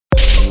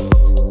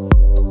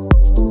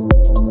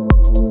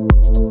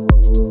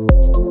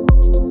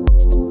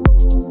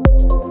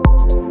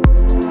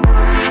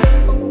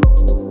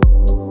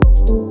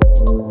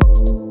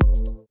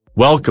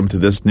Welcome to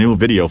this new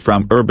video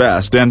from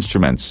Erbessd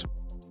Instruments.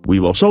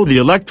 We will show the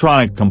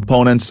electronic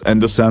components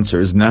and the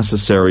sensors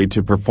necessary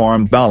to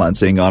perform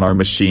balancing on our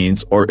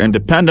machines or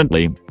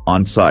independently,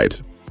 on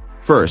site.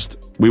 First,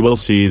 we will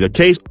see the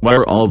case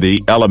where all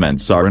the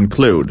elements are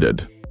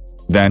included.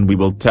 Then we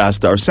will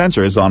test our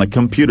sensors on a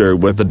computer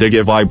with the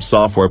Digivibe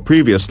software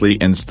previously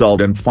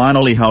installed, and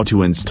finally how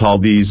to install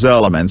these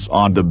elements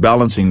on the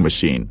balancing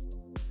machine.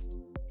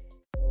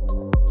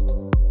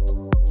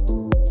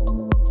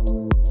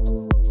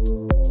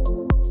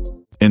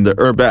 In the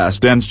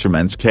Erbessd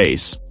Instruments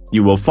case,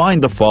 you will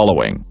find the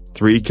following: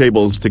 3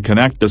 cables to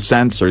connect the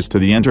sensors to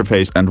the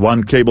interface and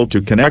 1 cable to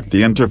connect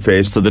the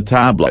interface to the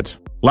tablet,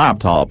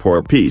 laptop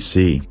or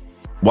PC.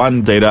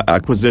 1 data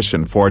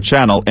acquisition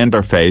 4-channel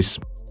interface.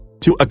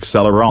 2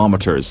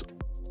 accelerometers.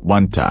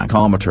 1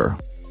 tachometer.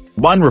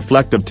 1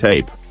 reflective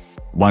tape.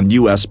 1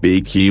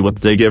 USB key with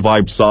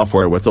Digivibe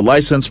software with a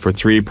license for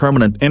 3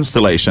 permanent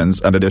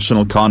installations and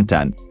additional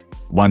content.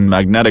 1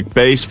 magnetic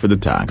base for the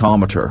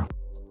tachometer.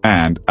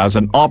 And, as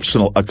an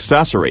optional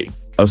accessory,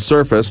 a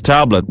Surface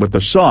tablet with a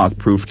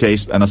shock-proof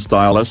case and a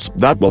stylus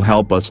that will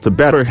help us to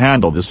better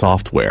handle the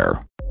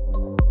software.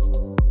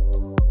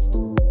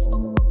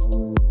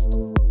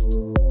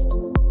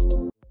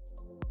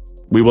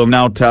 We will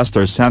now test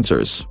our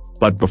sensors,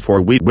 but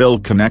before we will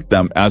connect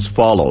them as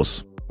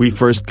follows. We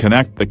first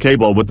connect the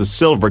cable with the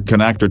silver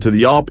connector to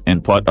the op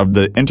input of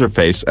the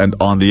interface, and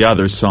on the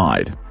other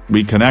side,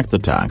 we connect the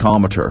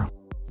tachometer.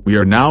 We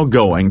are now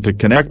going to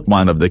connect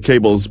one of the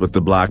cables with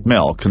the black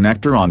mil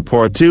connector on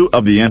port 2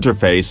 of the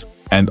interface,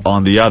 and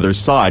on the other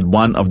side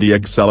one of the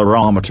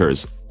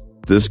accelerometers.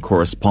 This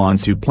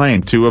corresponds to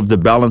plane 2 of the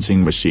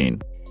balancing machine.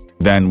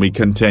 Then we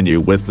continue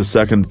with the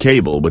second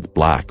cable with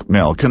black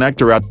mil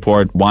connector at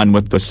port 1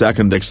 with the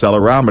second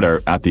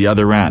accelerometer at the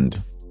other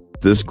end.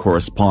 This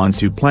corresponds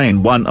to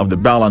plane 1 of the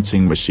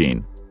balancing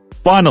machine.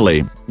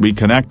 Finally, we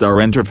connect our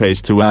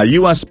interface to a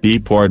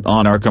USB port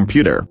on our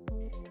computer.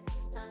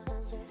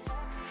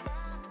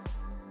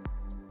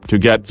 To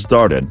get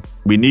started,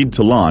 we need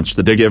to launch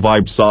the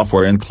Digivibe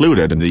software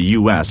included in the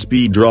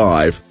USB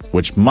drive,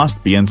 which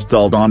must be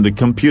installed on the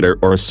computer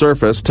or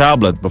Surface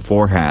tablet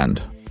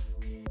beforehand.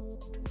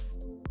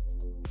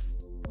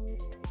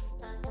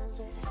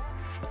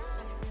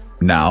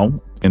 Now,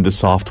 in the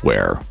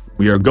software,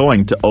 we are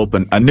going to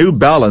open a new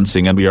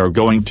balancing, and we are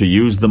going to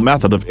use the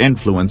method of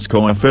influence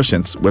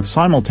coefficients with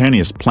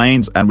simultaneous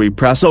planes, and we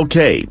press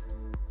OK.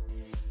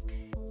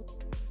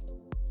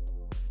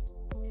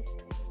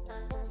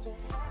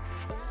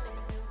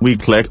 We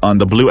click on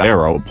the blue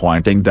arrow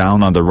pointing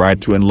down on the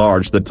right to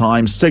enlarge the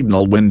time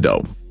signal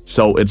window,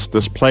 so it's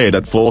displayed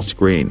at full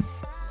screen.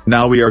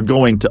 Now we are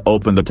going to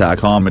open the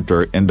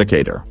tachometer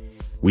indicator.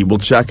 We will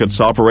check its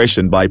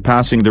operation by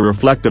passing the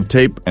reflective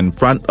tape in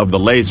front of the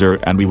laser,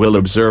 and we will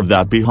observe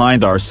that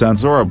behind our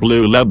sensor are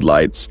blue LED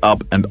lights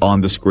up and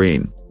on the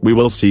screen. We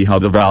will see how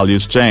the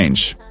values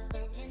change.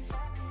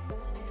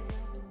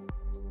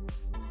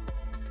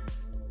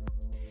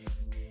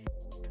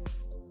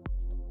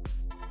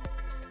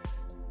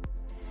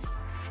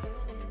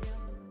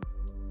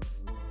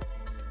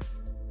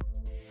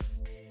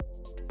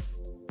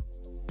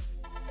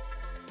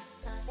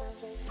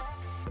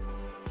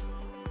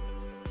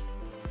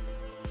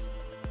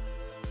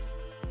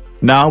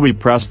 Now we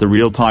press the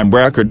real-time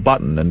record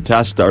button and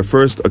test our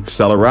first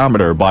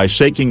accelerometer by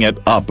shaking it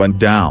up and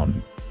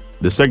down.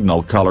 The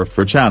signal color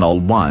for channel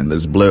 1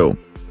 is blue.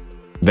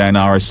 Then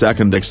our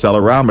second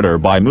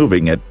accelerometer by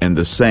moving it in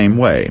the same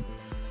way.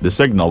 The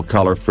signal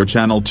color for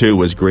channel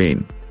 2 is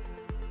green.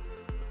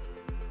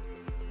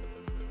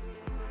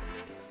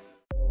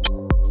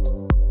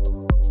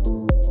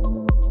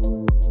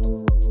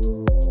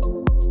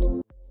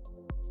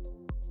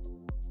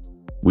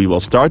 We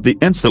will start the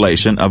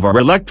installation of our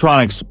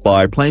electronics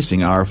by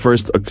placing our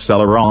first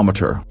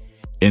accelerometer.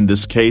 In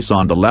this case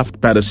on the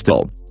left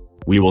pedestal.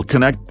 We will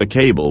connect the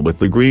cable with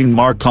the green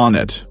mark on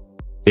it.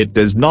 It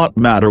does not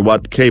matter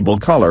what cable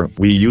color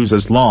we use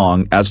as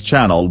long as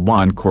channel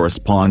 1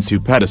 corresponds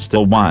to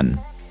pedestal 1.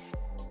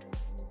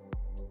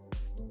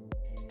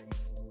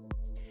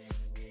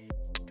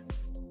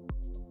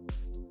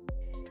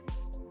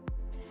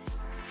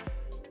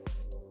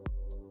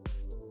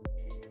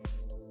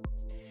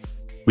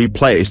 We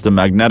place the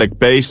magnetic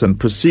base and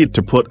proceed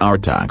to put our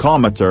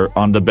tachometer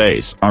on the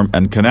base arm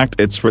and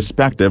connect its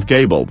respective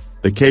cable,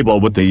 the cable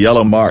with the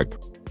yellow mark.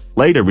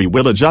 Later we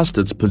will adjust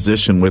its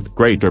position with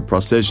greater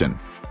precision.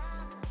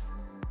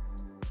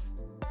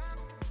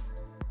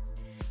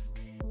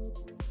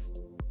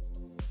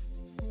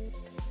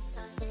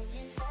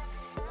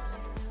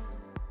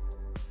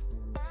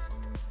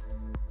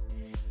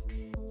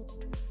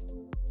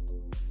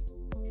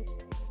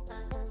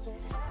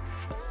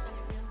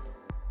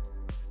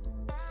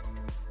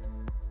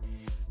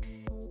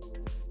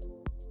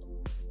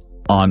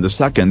 On the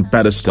second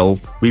pedestal,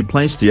 we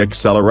place the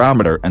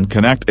accelerometer and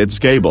connect its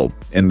cable,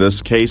 in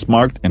this case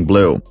marked in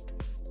blue.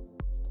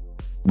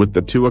 With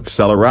the 2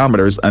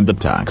 accelerometers and the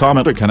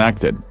tachometer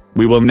connected,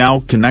 we will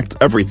now connect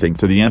everything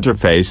to the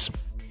interface.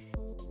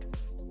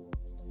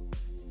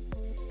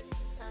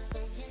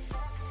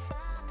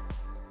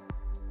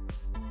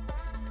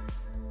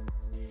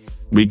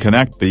 we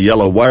connect the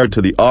yellow wire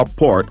to the op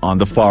port on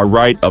the far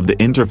right of the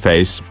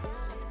interface.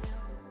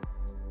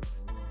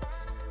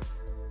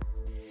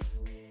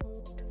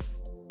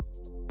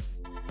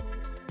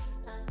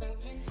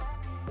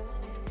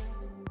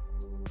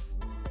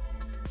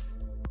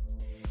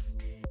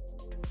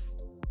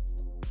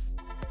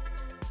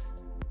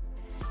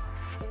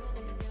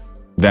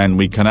 Then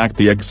we connect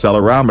the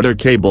accelerometer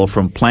cable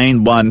from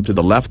plane 1 to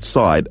the left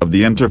side of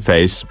the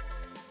interface.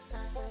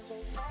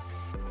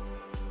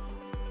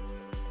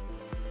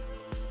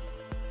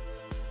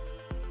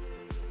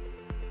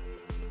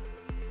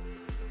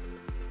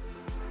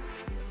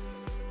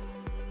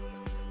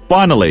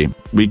 Finally,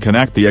 we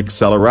connect the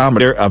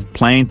accelerometer of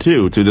plane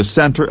 2 to the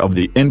center of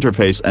the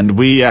interface, and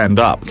we end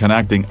up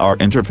connecting our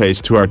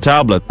interface to our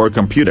tablet or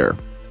computer.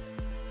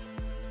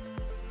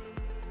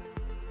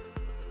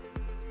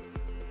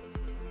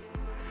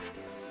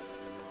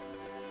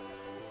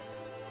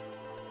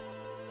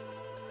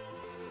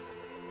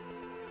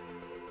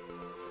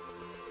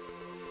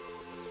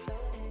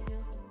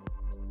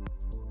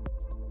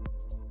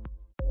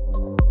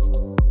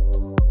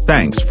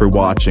 Thanks for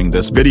watching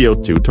this video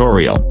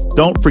tutorial.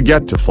 Don't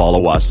forget to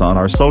follow us on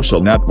our social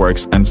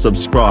networks and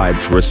subscribe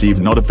to receive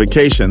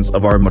notifications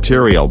of our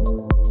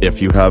material.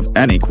 If you have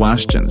any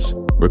questions,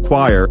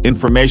 require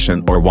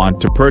information, or want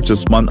to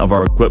purchase one of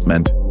our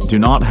equipment, do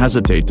not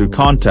hesitate to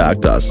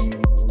contact us.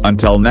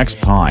 Until next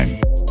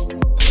time.